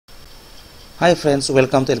Hi friends,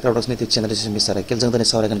 welcome to Elcraft's YouTube channel. This is Mr. Rakel. जों दिनै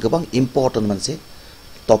सावरायगोन गोबां इम्पोर्टेन्ट मोनसे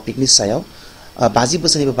टपिकनि सायाव 50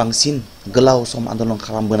 बोसोरनिबो बांसिन गोलाव सम आन्दोलन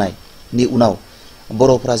खालामबोनायनि उनाव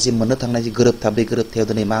बर'फोरा जि मोननो थांनाय जि गोरोबथा बे गोरोबथायाव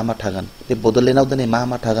दिनै मा थागोन बे बड'लेण्डआव दिनै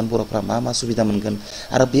मा थागोन बर'फोरा मा सुबिदा मोनगोन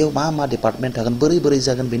आरो बेयाव मा डिपार्टमेन्ट थागोन बोरै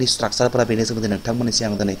जागोन बेनि स्ट्राक्चारफोरा बेनि सोमोन्दै नोंथांमोननि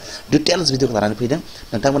सिगां दिनै डिटेल्स भिडिअखौ लानानै फैदों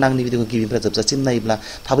नोंथांमोना आंनि भिडिअखौ गिबिनिफ्राय जोबजासिम नायोब्ला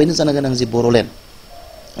थाबैनो जानो गोनां जि बर'लेण्ड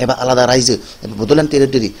एबा आलादा रायजो एबा बड'लेण्ड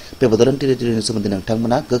टेरिटरि बे बड'लेण्ड टेरिटरिनि सोमोन्दै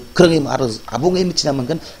नोंथांमोना गोख्रोङै आरो आबुङै मिथिना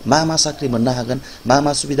मोनगोन मा साख्रि मोननो हागोन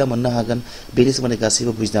मा सुबिदा मोननो हागोन बेनि सोमोन्दै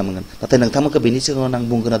गासैबो बुजिना मोनगोन नाथाय नोंथांमोनखौ बेनि सिगाङाव आं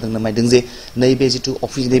बुंगोन नायदों जे नैबे जिथु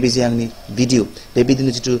अफिस नैबे जे आंनि भिडिअ बे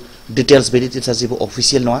भिडिअनि जिथु डिटेल्स बे डिटेल्सआ जेबो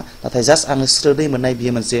अफिसियेल नङा नाथाय जास्ट आङो स्रोदै मोननाय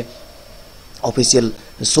बियो मोनसे अफिसियेल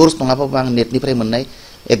सोर्स नङाबाबो आं नेटनिफ्राय मोननाय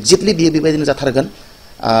एक्जेक्टलि बियो बेबायदिनो जाथारगोन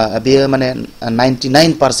बेयो माने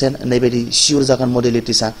 99% नैबायदि सिउर जागोन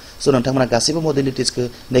मडेलिटिसआ स' नोंथांमोना गासैबो मडेलिटिसखौ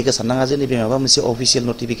नैखौ साननाङा जे नैबे माबा मोनसे अफिसियेल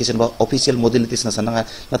नटिफिकेसन बा अफिसियेल मडेलिटिस होनना साननाङा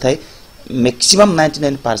नाथाय मेक्सिमाम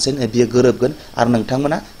 99% बियो गोरोबगोन आरो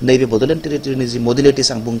नोंथांमोना नैबे बड'लेण्ड टेरिटरिनि जि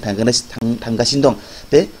मडेलिटिस आं बुंनो थांगासिनो दं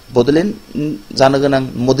बे बड'लेण्ड जानो गोनां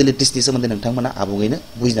मडेलिटिसनि सोमोन्दै नोंथांमोना आबुङैनो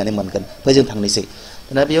बुजिनानै मोनगोन फै जों थांनोसै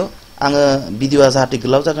दा बेयाव आङो भिडिअआ जाहाथे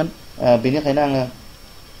गोलाव जागोन बेनिखायनो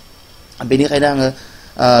आङो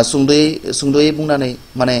सुंद'यै बुंनानै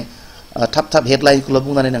माने थाब हेडलाइनखौल'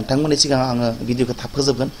 बुंनानै नोंथांमोननि सिगाङाव आङो भिडिअखौ थाब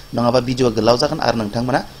फोजोबगोन नङाबा भिडिअआ गोलाव जागोन आरो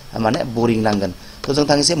नोंथांमोना माने बरिं नांगोन थ' जों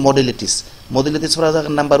थांनोसै मडेलिटिसफोरा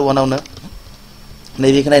जागोन नाम्बार 1आवनो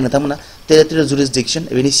नैबेखौ नाय नोंथांमोना टेरिटरियेल जुरिसडिक्सन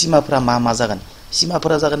बेनि सिमाफोरा मा जागोन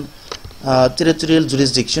सिमाफोरा जागोन territorial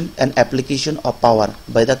जुरिसडिक्सन end application of power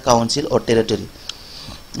by the council or territory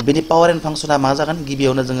बेनि पावार एन्ड फांसना मा जागोन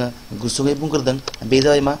गिबियावनो जोङो गुसुङै बुंग्रोदों बे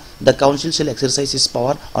जाबाय मा the council shell exercise is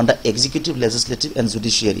power on the executive legislative end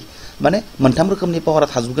जुडिशियारि माने मोनथाम रोखोमनि पावारा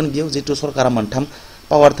थाजोबगोन बेयाव जिहेतु सरकारा मोनथाम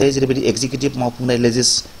पावार थायो जेरैबायदि एक्जिक्यूटिभ मावफुंनाय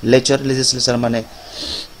लेजिस्लेचर माने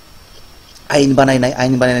आयेन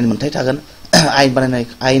बानायनायनि मोन्थाय थागोन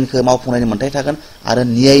आयेनखौ मावफुंनायनि मोन्थाय थागोन आरो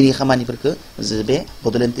न्यायनि खामानिफोरखौ बे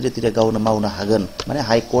बड'लेण्ड टेरिटरिया गावनो मावनो हागोन माने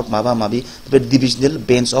high Kurt माबा-माबि bay डिभिजनेल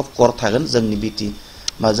bench of Kurt थागोन जोंनि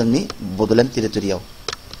जोंनि बड'लेण्ड टेरिटरियाव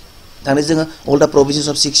थांनाय जोङो all the provisions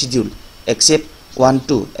of 6 schedule accept 1,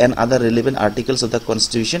 2 and other relevant articles of the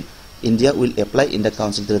constitution India will apply in the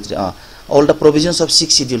council territory all the provisions of 6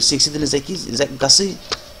 schedule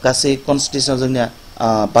गासै कन्स्टिट्यूशनाव जोंनिया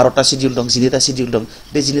 12टा schedule दं 12टा schedule दं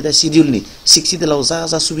बे 12टा शेड्यूलनि 6 शेड्यूलाव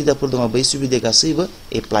जा सुबिदाफोर दङ बै सुबिदा गासैबो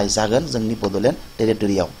एप्लाइ जागोन जोंनि बड'लेण्ड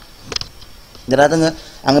टेरिटरियाव दा जोङो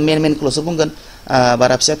आङो मेनखौल'सो बुंगोन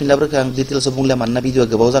बारा फिसा फिनलाफोरखौ आं डिटेल्सआव बुंला मानोना भिडिअआ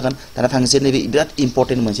गोबाव जागोन दाना थांनोसै नैबे बिराद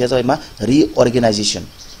इम्पर्टेन्ट मोनसेया जाबाय मा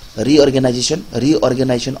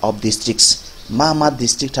रिअर्गेनाइजेसन अफ डिस्ट्रिक्ट्स मा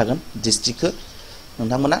डिस्ट्रिक्ट थागोन डिस्ट्रिक्टखौ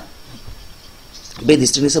नोंथांमोना बे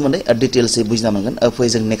डिस्ट्रिक्टनि सोमोन्दै डिटेल्सै बुजिना मोनगोन फै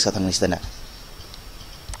जों नेक्स्टआव थांनोसै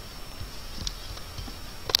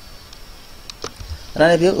दाना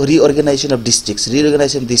बेयाव रिअर्गेनाइजेसन अफ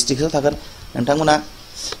डिस्ट्रिक्ट्सआव थागोन नोंथांमोना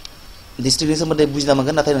डिस्ट्रिक्टनि सोमोन्दै बुजिना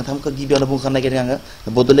मोनगोन नाथाय नोंथांमोनखौ गिबियावनो बुंखानो नागिरदों आङो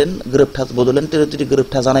बड'लेण्ड टेरिटरि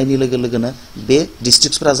गोरोबथा जानायनि लोगोनो बे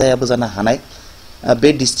डिस्ट्रिक्टसफोरा जायाबो जानो हानाय बे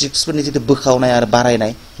डिस्ट्रिक्टसफोरनि जितु बोखावनाय आरो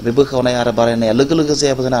बारायनाय बे बोखावनाय आरो बारायनाया लोगो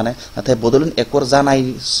जायाबो जानो हानाय नाथाय बड'लेण्ड एकर्ड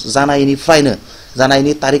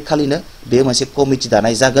जानायनि तारिख खालिनो बे मोनसे कमिटि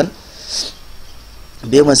दानाय जागोन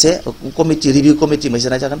बे मोनसे रिभिउ कमिटि मोनसे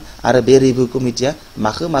दानाय जागोन आरो बे रिभिउ कमिटिया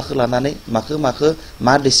माखो लानानै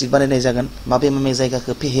मा डिस्ट्रिक्ट बानायनाय जागोन माबे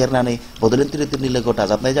जायगाखौ फेहेरनानै बड'लेण्ड टेरिटरिनि लोगोआव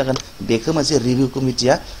दाजाबनाय जागोन बेखौ मोनसे रिभिउ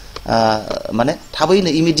कमिटिया माने थाबैनो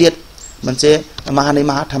इमिडियेट मोनसे माहानै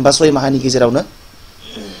माहा 3 बा 6 माहानि गेजेरावनो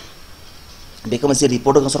बेखौ मोनसे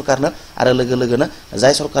रिपर्ट होगोन सरकारनो आरो लोगोनो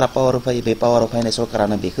जाय सरकारा पावार होफायो बे पावार होफायनाय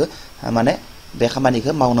सरकारानो बेखौ माने बे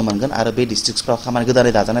खामानिखौ मावनो मोनगोन आरो बे डिस्ट्रिक्टसफ्राव खामानि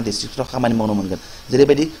गोदानै दाजानाय डिस्ट्रिक्टसफ्राव खामानि मावनो मोनगोन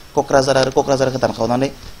जेरैबायदि क'क्राझारखौ दानखावनानै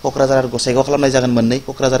क'क्राझार आरो गसाइगाव खालामनाय जागोन मोननै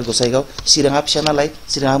क'क्राझार गसाइगाव चिराङा फिसा नालाय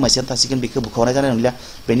चिराङा मोनसेयानो थासिगोन बेखौ बुखावनाय जानाय नंलिया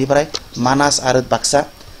बेनिफ्राय मानास आरो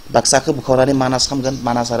बाक्साखौ बुखावनानै मानास खालामगोन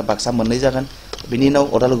मानास आरो बाक्सा मोननै जागोन बिनि उनाव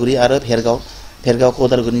अदालगुरि आरो भेरगावखौ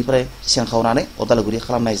अदालगुरिनिफ्राय सेंखावनानै अदालगुरि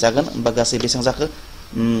खालामनाय जागोन होमबा गासै बेसेबां जाखो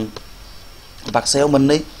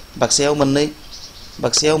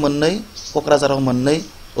बाक्सायाव मोननै क'क्राझाराव मोननै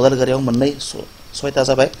अदालगुरियाव मोननै 6टा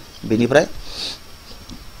जाबाय बेनिफ्राय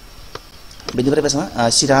बेसेबां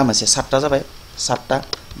चिराङा मोनसे 7टा जाबाय 7टा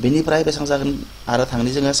बेनिफ्राय बेसेबां जागोन आरो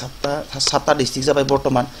थांनि जोङो 7टा डिस्ट्रिक्ट जाबाय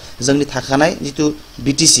बर्तमान जोंनि थाखानाय जितु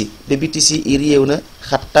बिटिसि बे बिटिसि एरियायावनो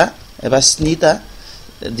 7टा एबा 7टा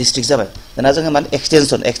डिस्ट्रिक्ट जाबाय दाना जोङो माने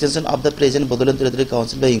extension of the present Bodoland territory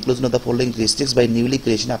council bye inclusion of the following districts bye निउलि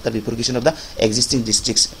creation after बिफरकेशन of the एक्जिस्टिं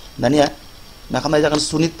districts दानिया मा खालामनाय जागोन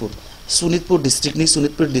सनितपुर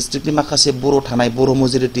डिस्ट्रिक्टनि माखासे बर' थानाय बर'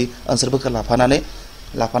 मेजरिटी ओनसोलफोरखौ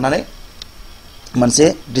लाफानानै मोनसे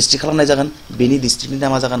डिस्ट्रिक्ट खालामनाय जागोन बेनि डिस्ट्रिक्टनि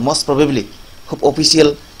नामा जागोन मोस्ट प्रबेबली खुब अफिशियेल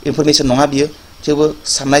इनफरमेशन नङा बियो थेवबो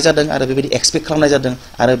साननाय जादों आरो बेबायदि एक्सपेक्ट खालामनाय जादों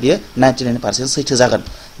आरो बियो 99% सैथो जागोन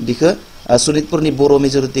बिखौ सनितपुरनि बर'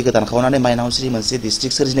 मेजरिटीखौ दानखावनानै माइनावस्रि मोनसे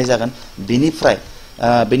डिस्ट्रिक्ट सोरजिनाय जागोन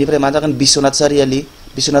बेनिफ्राय मा जागोन बिश्वनाथ सारियाली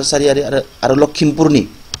आरो लखिमपुरनि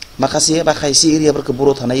माखासे बा खायसे एरियाफोरखौ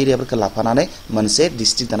बर' थानाय एरियाफोरखौ लाफानानै मोनसे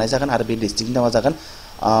डिस्ट्रिक्ट दानाय जागोन आरो बे डिस्ट्रिक्टनि नामा जागोन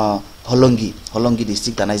हलंगी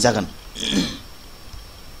डिस्ट्रिक्ट दानाय जागोन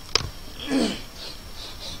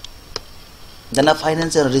दाना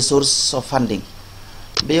फाइनेन्सियेल रिसोर्स अफ फान्डिं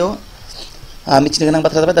बेयाव मिथिनो गोनां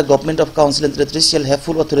बाथ्रा जाबाय दा government of council end territory shell have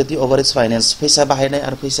full authority over it's finance फैसा बाहायनाय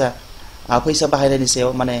आरो फैसा बाहायनायनि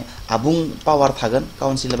सायाव माने आबुं पावार थागोन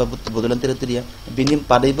काउन्सिल एबा बड'लेण्ड टेरिटरिया बिनि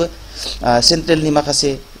बादैबो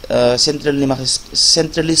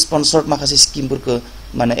सेन्ट्रेलि स्पन्सर्ड माखासे स्किमफोरखौ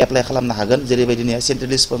माने एप्लाइ खालामनो हागोन जेरैबायदिनो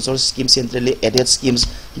सेन्ट्रेलि स्पन्सर्ड स्किम सेन्ट्रेलि एडेड स्किम्स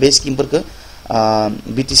बे स्किमफोरखौ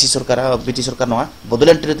बीटीसी सरकार नङा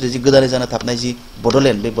बड'लेण्ड टेरिटरि जि गोदानै जानो थाबनाय जि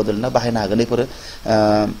बड'लेण्ड बे बड'लेण्डआ बाहायनो हागोन बेफोरो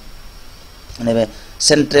नैबे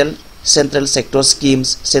central sector schemes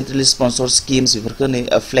सेन्ट्रेलि sponsored schemes बेफोरखौ नै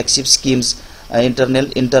flagship schemes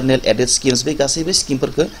eternal added schemes बे गासैबो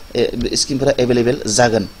स्किमफोरा एभेलेबेल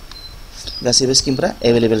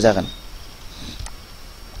जागोन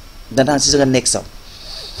दा थांसै जोङो नेक्स्टआव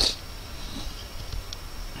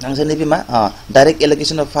नैबे मा direct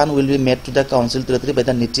allocation of fund will be made to the council territory by the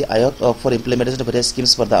NITI Aayog for implementation of various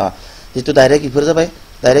schemes for the जितु डाइरेक्ट बेफोर जाबाय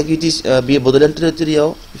डाइरेक्ट बे बड'लेण्ड टेरिटरियाव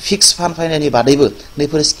फिक्स फान्ड फायनायनि बादैबो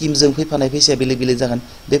नैफोर स्किमजों फैफानाय फैसाया बेलेग जागोन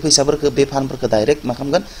बे फैसाफोरखौ बे फान्डफोरखौ डाइरेक्ट मा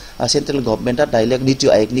खालामगोन सेन्ट्रेल गभर्नमेन्टआ डाइरेक्ट नीति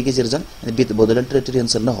आयोगनि गेजेरजों बड'लेण्ड टेरिटरि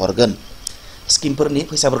ओनसोलनो हरगोन स्किमफोरनि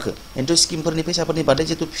फैसाफोरखौ खिन्थु स्किमफोरनि फैसाफोरनि बादै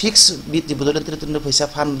जितु फिक्स बड'लेण्ड टेरिटरिनि फैसा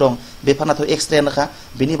फान्ड दं बे फान्डआथ' एक्सट्रायानोखा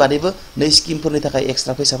बेनि बादैबो नै स्किमफोरनि थाखाय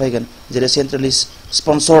एक्सट्रा फैसा फैगोन जेरै सेन्ट्रेलि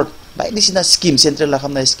स्पन्सर्ड बायदिसिना स्किम सेन्ट्रेल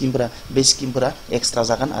खालामनाय स्किमफोरा बे स्किमफोरा एक्सट्रा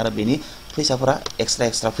जागोन आरो बेनि फैसाफोरा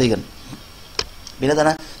एक्सट्रा फैगोन बेनो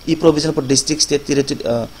दाना provision for district state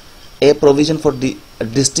territory a provision for the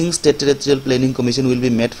distinct state territorial planning commission will be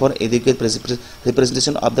made for adequate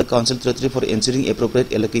representation of the council territory for ensuring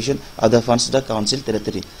appropriate allocation of the funds to the council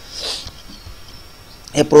territory.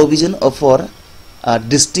 A provision for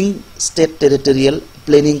distinct state territorial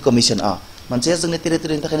planning commission मोनसे जोंनि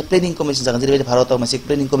टेरिटरिनि थाखाय planning commission जागोन जेरैबायदि भारताव मोनसे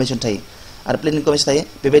planning commission थायो आरो planning commission थायो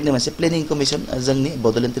बेबायदिनो मोनसे प्लेनिं कमिशन जोंनि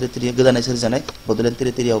बड'लेण्ड टेरिटरि गोदानै सोरजिजानाय बड'लेण्ड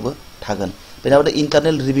टेरिटरियावबो थागोन बेनि उनाव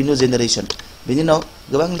इन्टारनेल रेभिनिउ जेनेरेशन बेनि उनाव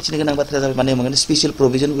गोबां मिथिनो गोनां बाथ्राया जाबाय माने मोनसे special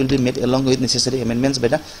provision will be made along with necessary amendments by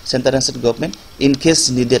the central and state government in case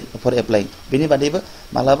needed for applying बेनि बादैबो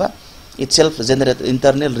मालाबा itself generate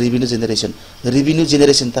internal revenue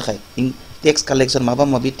generation थाखाय टैक्स कलेक्शन माबा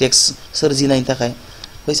माबि टैक्स सोरजिनायनि थाखाय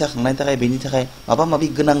फैसा खांनायनि थाखाय बेनि थाखाय माबा माबि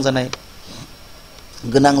गोनां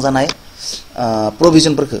जानाय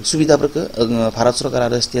प्रोविजनफोरखौ सुबिदाफोरखौ भारत सरकार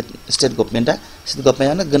आरो स्टेट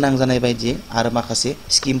गभर्नमेन्टआनो गोनां जानाय बायदि आरो माखासे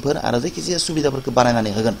स्किमफोर आरो जायखिजाया सुबिदाफोरखौ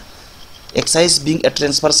बानायनानै होगोन excise बिं A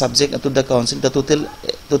transfer subject to the council the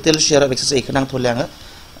total share of excise एखौ नांथ'ले आङो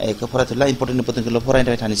एखौ फरायथ'ला इम्पर्टेन्टखौल' फरायनो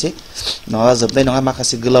थाखाय थानोसै नङाबा जोबनाय नङा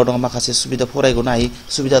माखासे गोलाव दं माखासे सुबिदा फरायग'नो हायि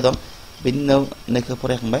सुबिदा दं बेनि उनाव नैखौ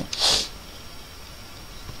फरायखांबाय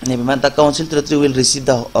नैबे मा the council territory will receive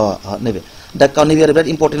the नैबे द नैबे आरो बिराद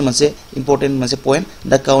इम्पर्टेन्ट मोनसे point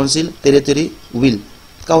the council territory will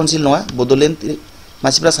council नङा बड'लेण्ड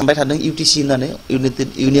मानसिफ्रा सानबाय थादों इउटिसि होननानै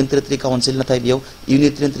इउनियन टेरिटरि काउन्सिल नाथाय बेयाव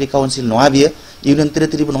इउनियन टेरिटरि काउन्सिल नङा बियो इउनियन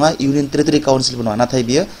टेरिटरिबो नङा इउनियन टेरिटरि काउन्सिलबो नङा नाथाय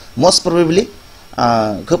बियो मोस्ट प्रबेबलि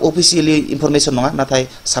खोब अफिसियेलि इनफरमेशन नङा नाथाय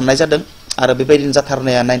साननाय जादों आरो बेबायदिनो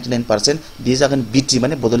जाथारनाया 99% बियो जागोन बिटि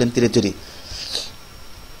माने बड'लेण्ड टेरिटरि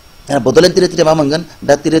बड'लेण्ड टेरिटरि मा मोनगोन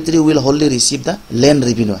द टेरिटरि विल हलि रिसिभ द लेन्ड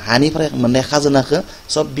रेभिनिउ हानिफ्राय मोननाय खाजोनाखौ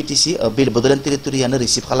सब बिटिसि बड'लेण्ड टेरिटरियानो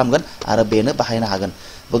रिसिभ खालामगोन आरो बेनो बाहायनो हागोन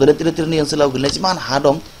बड'लेण्ड टेरिटरिनि ओनसोलाव गोलैनाय जिमान हा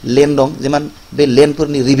दं लेन्ड दं जिमान बे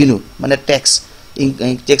लेन्डफोरनि रेभिनिउ माने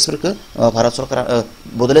टेक्सफोरखौ भारत सरकारा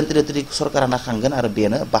बड'लेण्ड टेरिटरि सरकारा खांगोन आरो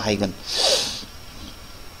बेनो बाहायगोन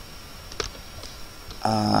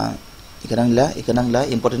इखौ नांला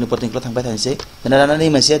इम्पर्टेन्टखौल' थांबाय थानोसै दाना नै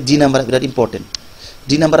मोनसेया डि नाम्बारा बिराद इम्पर्टेन्ट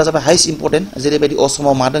डि नाम्बारा जाबाय हाइस्ट इम्पर्टेन्ट जेरैबायदि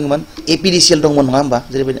असमाव मा दङमोन एपिडिसिएल दंमोन नङा होमबा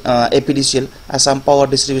जेरैबायदि एपिडिसिएल आसाम पावार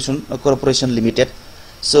डिस्ट्रिबिउसन कर्परेसन लिमिटेड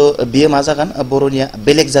स' बियो मा जागोन बर'निया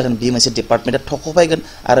बेलेग जागोन बियो मोनसे डिपार्टमेन्टआ थख' फैगोन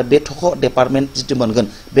आरो बे थख' डिपार्टमेन्ट जितु मोनगोन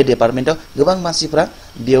बे डिपार्टमेन्टआव गोबां मानसिफ्रा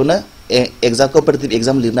बेयावनो कम्पिटिटिभ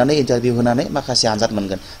एग्जाम लिरनानै इन्टारभिउ होनानै माखासे आनजाद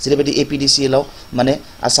मोनगोन जेरैबायदि एपिडिसिएलआव माने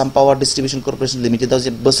आसाम पावार डिस्ट्रिबिउसन कर्परेसन लिमिटेडआव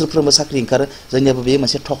जे बोसोरफ्रोमबो साख्रि ओंखारो जोंनियाबो बेयो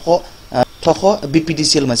मोनसे थख' थख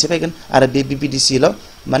बीपीडीसीएल मोनसे फैगोन आरो बे बीपीडीसीएल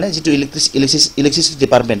माने जितु इलेक्ट्रिसिटी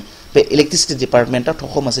डिपार्टमेन्ट बे इलेक्ट्रिसिटी डिपार्टमेन्टआ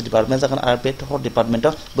थख मोनसे डिपार्टमेन्ट जागोन आरो बे थख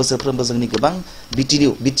डिपार्टमेन्टआव बोसोरफ्रोमबो जोंनि गोबां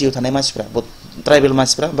बिटिइउ थानाय मानसिफ्रा ट्राइबेल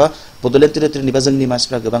मानसिफ्रा बा बड'लेण्ड टेरिटरिनि बा जोंनि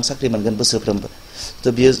मानसिफ्रा गोबां साख्रि मोनगोन बोसोरफ्रोमबो त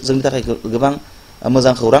बियो जोंनि थाखाय गोबां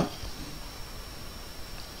मोजां खौरां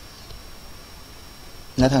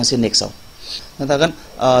ना थांसै नेक्स्टआव ना थागोन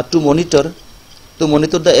to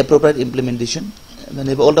monitor the appropriate implementation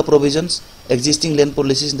whenever all the provisions existing land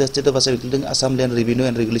policies in the state of Assam including Assam Land Revenue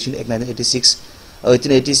and Regulation Act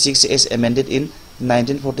 1886 as amended in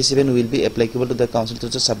 1947 will be applicable to the council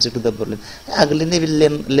to subject to the Bodoland agli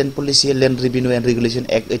land policy land revenue and regulation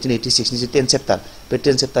act 1886 ni 10 chapter be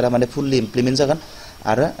 10 chapter mane fully implement jagan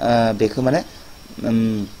aro bekho mane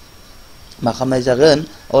मा खालामनाय जागोन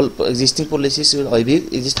all existing policies बे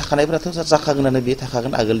exist थाखानायफोराथ' जाखागोनानो बे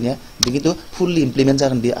थाखागोन आगोलनिया बे खिन्थु fully implement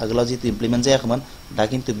जागोन बे आगोलाव जितु implement जायाखैमोन दा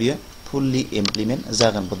खिन्थु बियो फुल्ली इमप्लिमेन्ट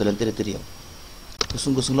जागोन बड'लेण्ड टेरिटरियाव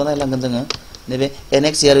गुसुं-गुसुंल' नायलांगोन जोङो नैबे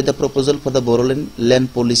annex here with the proposal for the Bodoland land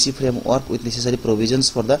policy framework with necessary provisions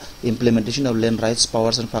for the implementation of land rights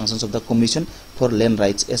powers and functions of the commission for land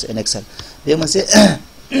rights as annexed बे मोनसे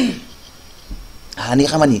हानि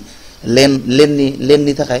खामानि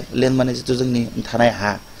लेननि थाखाय लेन माने जितु जोंनि थानाय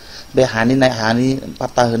हा बे हानि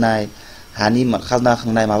पाट्टा होनाय हानि खाजोना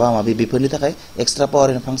खांनाय माबा माबि बेफोरनि थाखाय एक्सट्रा पावार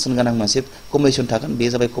एन्ड फांक्शन गोनां मोनसे कमिसन थागोन बे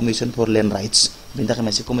जाबाय कमिसन फर लेन्ड राइट्स बेनि थाखाय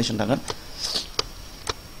मोनसे कमिसन थागोन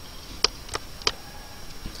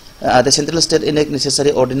the central state enact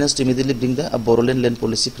necessary ordinance to immediately bring the Bodoland land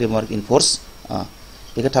policy framework in force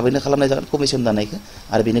बेखौ थाबैनो खालामनाय जागोन कमिसन दानायखौ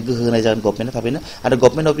आरो बेनो गोहो होनाय जागोन गभर्नमेन्टआ थाबैनो आरो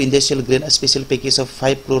government of India shell Grant a special package of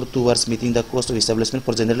 5 crore towards meeting the cost of establishment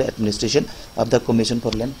for general administration of the commission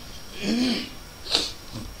for land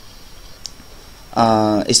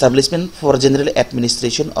establishment for general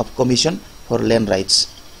administration of commission for land rights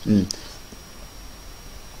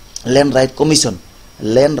land right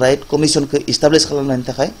commission को establish खालामनायनि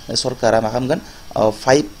थाखाय सरकारा मा खालामगोन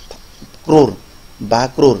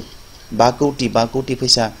 5 कोटी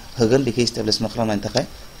फैसा होगोन बेखौ एस्टाब्लिशमेन्ट खालामनायनि थाखाय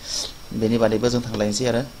बेनि बादैबो जों थांलायनोसै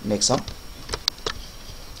आरो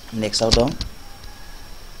नेक्स्टआव दं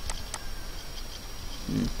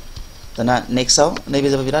दाना नेक्स्टआव नैबे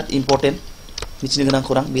जाबाय बिराद इम्पर्टेन्ट मिथिनो गोनां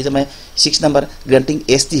खौरां बे जाबाय 6 number ग्रान्टिं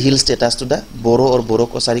ST hill status to the बर' और बर'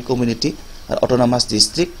 Kasari community अटोनोमास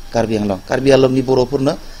district Karbi आंलंनि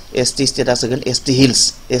बर'फोरनो ST status होगोन एसटी हिल्स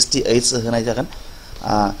एसटी एच होनाय जागोन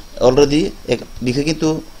अलरेडि बेखौ खिन्थु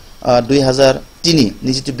 2003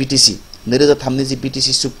 नि जितु बीटीसी 2003 नि जि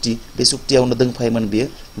बीटीसी सुक्ति बे सुक्तियावनो दंफायोमोन बियो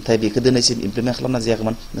नाथाय बेखौ दिनैसिम इमप्लिमेन्ट खालामनाय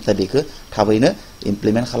जायाखैमोन नाथाय बेखौ थाबैनो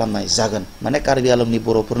इमप्लिमेन्ट खालामनाय जागोन माने कार्बि आंलंनि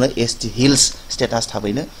बर'फोरनो एसटी हिल्स स्टेटास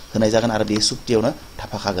थाबैनो होनाय जागोन आरो बे सुक्तियावनो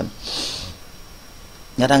थाफाखागोन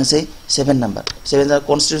नाथांसै 7 number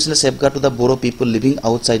constitutional safeguard to the बर' people living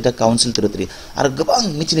outside the council territory आरो गोबां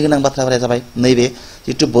मिथिनो गोनां बाथ्राफोरा जाबाय नैबे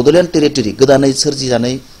जितु बड'लेण्ड टेरिटरि गोदानै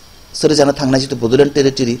सोरजिजानो थांनाय जितु बड'लेण्ड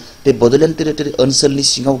टेरिटरि बे बड'लेण्ड टेरिटरि ओनसोलनि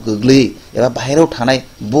सिङाव गोग्लैयै एबा बाहेरायाव थानाय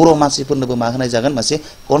बर' मानसिफोरनोबो मा होनाय जागोन मोनसे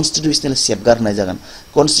कन्स्टिट्यूशनल सेफगार्ड होनाय जागोन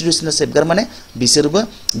कन्स्टिट्यूशनल सेफगार्ड माने बिसोरबो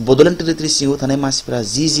बड'लेण्ड टेरिटरि सिङाव थानाय मानसिफोरा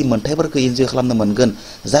जि मोन्थायफोरखौ एन्जय खालामनो मोनगोन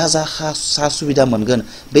जा सा सुबिदा मोनगोन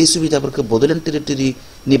बे सुबिदाफोरखौ बड'लेण्ड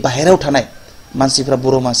टेरिटरिनि बाहेरायाव थानाय मानसिफ्रा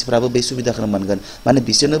बर' मानसिफ्राबो बे सुबिदाखौ मोनगोन माने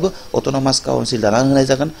बिसोरनोबो अटोनोमास काउन्सिल दाना होनाय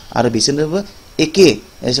जागोन आरो बिसोरनोबो एखे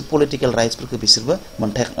एसे पलिटिकल राइट्सफोरखौ बिसोरबो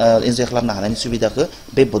मोन्थाय एन्जय खालामनो हानायनि सुबिदाखौ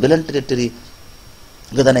बे बड'लेण्ड टेरिटरि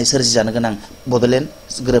गोदानै सोरजिजानो गोनां बड'लेण्ड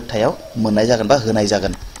गोरोबथायाव मोननाय जागोन बा होनाय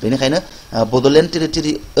जागोन बेनिखायनो बड'लेण्ड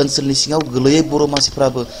टेरिटरि ओनसोलनि सिङाव गोलैयै बर'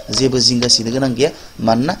 मानसिफ्राबो जेबो जिंगा सिनो गोनां गैया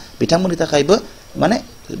मानोना बिथांमोननि थाखायबो माने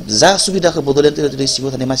जा सुबिदाखौ बड'लेण्ड टेरिटरि सिङाव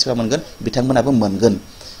थानाय मानसिफ्रा मोनगोन बिथांमोनाबो मोनगोन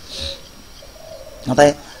नाथाय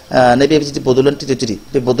नैबे जितु बड'लेण्ड टेरिटरि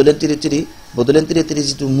बे बड'लेण्ड टेरिटरि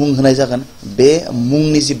जितु मुं होनाय जागोन बे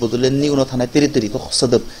मुंनि जि बड'लेण्डनि उनाव थानाय टेरिटरि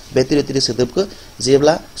सोदोब बे टेरिटरि सोदोबखौ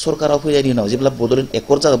जेब्ला सरकाराव फैनायनि उनाव जेब्ला बड'लेण्ड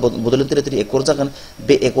एकर्ड जागोन बड'लेण्ड टेरिटरि एकर्ड जागोन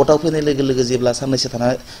बे एकर्डआव फैनाय लोगो लोगो जेब्ला साननैसो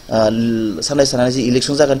थानानै जि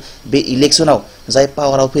इलेक्सन जागोन बे इलेक्सनाव जाय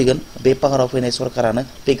पावाराव फैगोन बे पावाराव फैनाय सरकारानो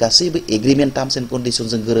बे गासैबो एग्रिमेन्ट टार्म्स एन्ड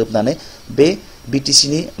कन्डिशनजों गोरोबनानै बे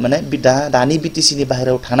बीटीसीनि माने दानि बीटीसीनि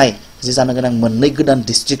बाहेरायाव थानाय जि जानो गोनां मोननै गोदान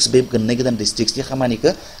डिस्ट्रिक्ट्स बे मोननै गोदान डिस्ट्रिक्ट्सनि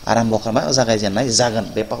खामानिखौ आरम्भ खालामना जागायजेननाय जागोन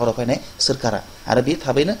बे पावाराव फैनाय सरकारा आरो बे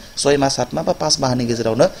थाबैनो 6 मास 7 मास बा 5 मासनि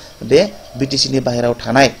गेजेरावनो बे बीटीसीनि बाहेरायाव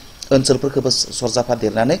थानाय ओनसोलफोरखौबो सरजाफा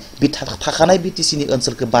देरनानै बे थाखानाय बीटीसीनि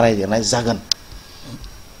ओनसोलखौ बारायदेरनाय जागोन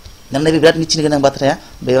नैबे बिराद मिथिनो गोनां बाथ्राया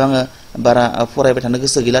बेयाव आङो बारा फरायबाय थानो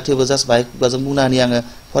गोसो गैला थेवबो जास्ट बाहाय खुगाजों बुंनो हानि आङो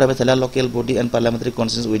फरायबाय थाला लकेल बडि एन्ड पार्लियामेन्टारि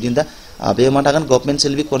कन्स्टिट्युन्सि उइदिन दा बेयाव मा थागोन government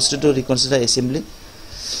cell be constitute रिकन्सिडार assembly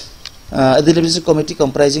A deliberation committee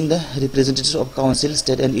comprising the representatives of council,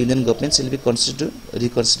 state and union governments will be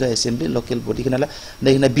reconstituted assembly, local body. Kenala,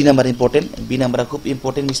 nah B number important, B number खूब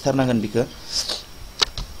important mistar nangan bika.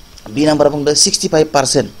 B number among the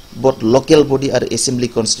 65% both local body or assembly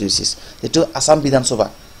constituencies. Itu Assam Bidhan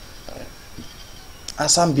Sabha.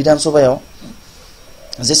 Assam Bidhan Sabha yaw,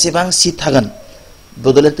 जेसेबां seat थागोन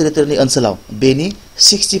बड'लेण्ड टेरिटरिनि ओनसोलाव बेनि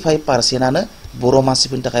 65% आनो बर'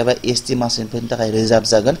 मानसिफोरनि थाखाय बा एसटी मानसिफोरनि थाखाय रिजार्भ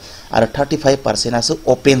जागोन आरो 35% आसो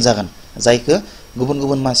ओपन जागोन जायखौ गुबुन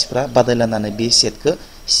गुबुन मानसिफोरा बादायलायनानै बे सीटखौ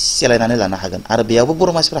सेलायनानै लानो हागोन आरो बेयावबो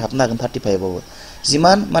बर' मानसिफोरा हाबनो हागोन 35 आवबो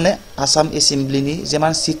जिमान माने आसाम एसेम्ब्लिनि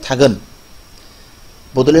जेमान सीट थागोन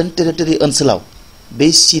बड'लेण्ड टेरिटरि ओनसोलाव बे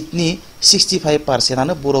सीटनि 65%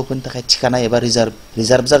 आनो बर'फोरनि थाखाय थिखानाय एबा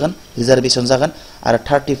रिजार्भ जागोन रिजार्भेशन जागोन आरो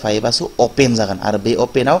 35 आसो ओपन जागोन आरो बे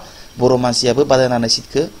ओपनाव बर' मानसियाबो बादायनानै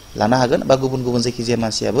सीटखौ लानो हागोन बा गुबुन गुबुन जायखिजाया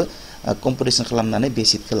मानसियाबो कम्पिटिशन खालामनानै बे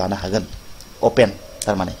सीटखौ लानो हागोन ओपन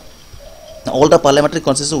थारमाने all the parliamentary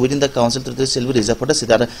constituencies within the council territory shall be reserved for the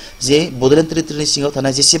seat आरो जे बड'लेण्ड टेरिटरिनि सिङाव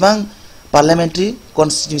थानाय जेसेबां पार्लियामेंट्री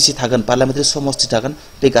कन्स्टिट्युएन्सि थागोन पार्लियामेंट्री समष्टि थागोन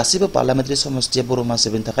बे गासैबो पार्लियामेंट्री समष्टिया बर'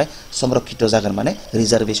 मानसिफोरनि थाखाय संरक्षित जागोन माने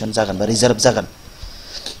रिजार्भेशन जागोन बा रिजार्भ जागोन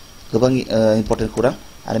गोबां इम्पोर्टेन्ट खौरां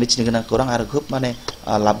आरो मिथिनो गोनां खौरां आरो खूब माने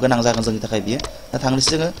लाब गोनां जागोन जोंनि थाखाय बियो दा थांनोसै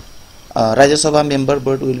जोङो राज्य सभा member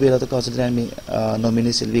board will be allowed to council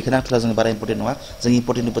nominee सिल बेखौनो आं जोङो बारा इम्पोर्टेन्ट नङा जों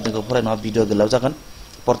इम्पोर्टेन्ट इम्पोर्टेन्टखौ फराय नङा भिडिअ गोलाव जागोन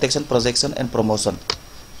protection projection and promotion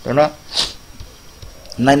karena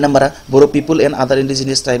 9 number Boro people and other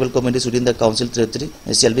indigenous tribal communities within the council territory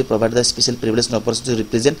shall be provided the special privilege and opportunity to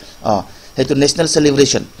represent to national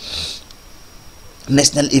celebration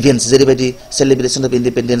national events जेरैबायदि celebration of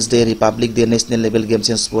independence day republic day national level games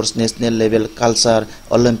and sports national level culture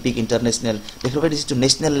olympic international बेफोरबायदि जितु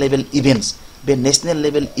national level events बे national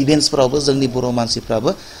level events फोरावबो जोंनि बर'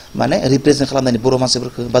 मानसिफ्राबो माने represent खालामनायनि बर'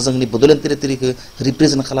 मानसिफोरखौ बा जोंनि बड'लेण्ड टेरिटरिखौ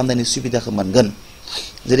रिप्रेजेन्ट खालामनायनि सुबिदाखौ मोनगोन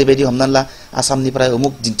जेरैबायदि हमनानै ला आसामनिफ्राय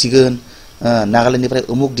उमुक दिन्थिगोन नागालेण्डनिफ्राय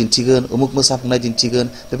उमुक दिन्थिगोन उमुक मोसाफुंनाय दिन्थिगोन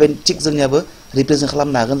बेबायदि थिक जोंनियाबो रिप्रेजेन्ट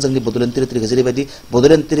खालामनो हागोन जोंनि बड'लेण्ड टेरिटरिखौ जेरैबायदि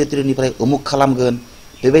बड'लेण्ड टेरिटरिनिफ्राय उमुक खालामगोन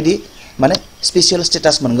बेबायदि माने स्पेशल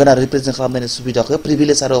स्टेटास मोनगोन आरो रिप्रेजेन्ट खालामनायनि सुबिदाखौ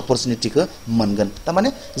प्रिभिलेज आरो अपरचुनिटिखौ मोनगोन थारमाने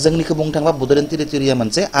जोंनिखौ बुंनो थाङोबा बड'लेण्ड टेरिटरिया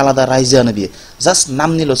मोनसे आलादा रायजोआनो बियो जास्ट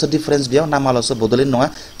नामनिल'सो डिफारेन्स बेयाव नामाल'सो बड'लेण्ड नङा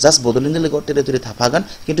जास्ट बड'लेण्डनि लोगोआव टेरिटरि थाफागोन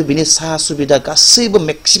खिन्थु बिनि सा सुबिदा गासैबो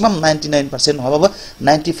मेक्सिमाम 99% नङाबाबो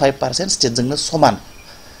 95% स्टेटजोंनो समान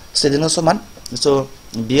स'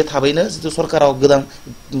 बियो थाबैनो जितु सरकाराव गोदान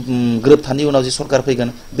गोरोबथानि उनाव जि सरकार फैगोन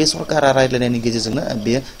बे सरकारा रायज्लायनायनि गेजेरजोंनो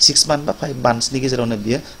बियो 6 मान्थ बा 5 मान्थ्सनि गेजेरावनो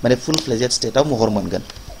बियो माने फुल फ्लेजेड स्टेटआव महर मोनगोन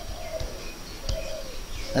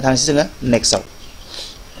थांसै जोङो नेक्स्टआव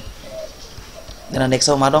जोंना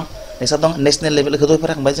नेक्स्टआव मा दं नेक्स्टआव दं नेशनेल लेभेलखौ दहाय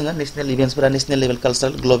फरायखांबाय जोङो नेशनेल इभेन्ट्सफोरा नेशनेल लेभेल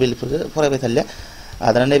कालचारेल ग्लबेलफोरखौ फरायबाय थालिया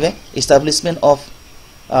आरो नैबे इस्टाब्लिशमेन्ट अफ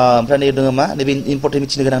ओमफ्राय नै दङ मा नैबे इम्पर्टेन्ट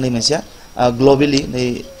मिथिनो गोनां नै मोनसेया globally नै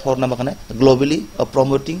 4 नाम्बार खाने globally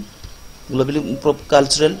promoting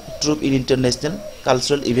cultural troop in international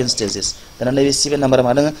cultural event stages दाना नैबे 7 नाम्बार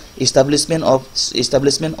मा दङ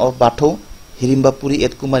establishment of Bathou हिरिम्बापुरी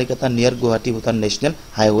eight Kumarikata near Guwahati Bhutan national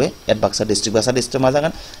highway eight Baksa district मा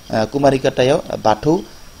जागोन कुमारिकाटायाव बाथौ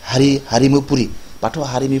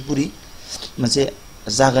हारिमुपुरी मोनसे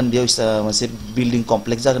जागोन बेयाव मोनसे बिल्डिं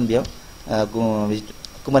कमप्लेक्स जागोन बेयाव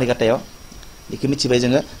कुमारिकाटायाव बेखौ मिथिबाय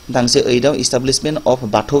जोङो दांसे 8 आव इस्टाब्लिशमेन्ट of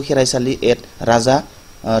Bathou खेराइसालि eight Raja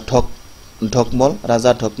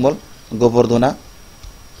धकमल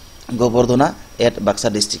Gobardhana eight Baksa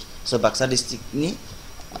district स' बाक्सा डिस्ट्रिक्टनि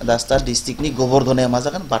दास्टा डिस्ट्रिक्टनि गोबर्धनायाव मा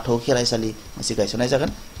जागोन बाथौ खेराइसालि मोनसे गायसननाय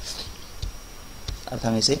जागोन आरो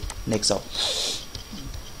थांनोसै नेक्स्टआव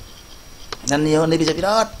दानियाव नैबे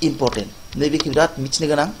बिराद इम्पर्टेन्ट नैबेखौ बिराद मिथिनो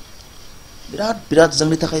गोनां बिराद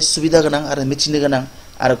जोंनि थाखाय सुबिदा गोनां आरो मिथिनो गोनां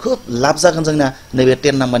आरो खूब लाब जागोन जोंना नैबे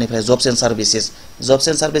 10 नाम्बारनिफ्राय जब्स एन्ड सार्भिसेस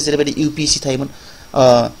जेरैबायदि इउपिएससि थायोमोन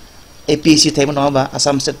एपिएससि थायोमोन नङा होमबा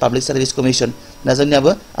Assam state public service commission दा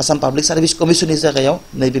जोंनियाबो आसाम पाब्लिक सार्भिस कमिसननि जायगायाव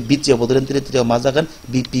नैबे बिटिआव बड'लेण्ड टेरिटरियाव मा जागोन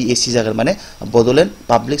बिपिएससि जागोन माने बड'लेण्ड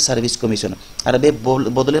पाब्लिक सार्भिस कमिसन आरो बे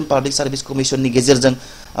बड'लेण्ड पाब्लिक सार्भिस कमिसननि गेजेरजों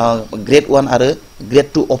ग्रेड 1 आरो ग्रेड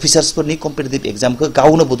 2 अफिसार्सफोरनि कम्पिटिटिभ एग्जामखौ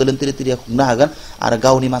गावनो बड'लेण्ड टेरिटरिया खुंनो हागोन आरो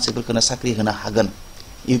गावनि मानसिफोरखौनो साख्रि होनो हागोन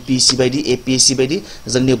यूपीएससी बायदि एपीएससी बायदि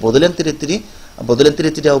जोंनि Bodoland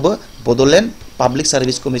टेरिटरियावबो Bodoland public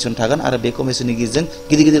service commission थागोन आरो बे कमिसननि गेजेरजों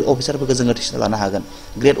गिदिर अफिसारफोरखौ जोङो थिसनना लानो हागोन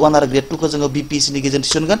ग्रेड 1 आरो ग्रेड 2 खौ जोङो बीपीएससी नि गेजेरजों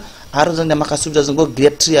थिसनगोन आरो जोंना माखासे सुबिदाजोंबो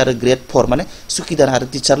ग्रेड 3 आरो ग्रेड 4 माने सुखिदार आरो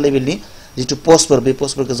टिचार लेभेलनि जितु पोस्टफोर बे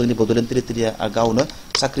पोस्टफोरखौ जोंनि बड'लेण्ड टेरिटरिया गावनो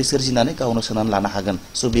साख्रि सोरजिनानै गावनो सोनानै लानो हागोन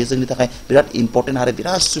स' बेयो जोंनि थाखाय बिराद इम्पर्टेन्ट आरो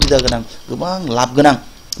बिराद सुबिदा गोनां गोबां लाब गोनां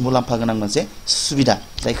मुलाम्फा गोनां मोनसे सुबिदा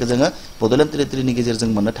जायखौ जोङो बड'लेण्ड टेरिटरिनि गेजेरजों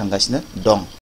मोननो थांगासिनो दं।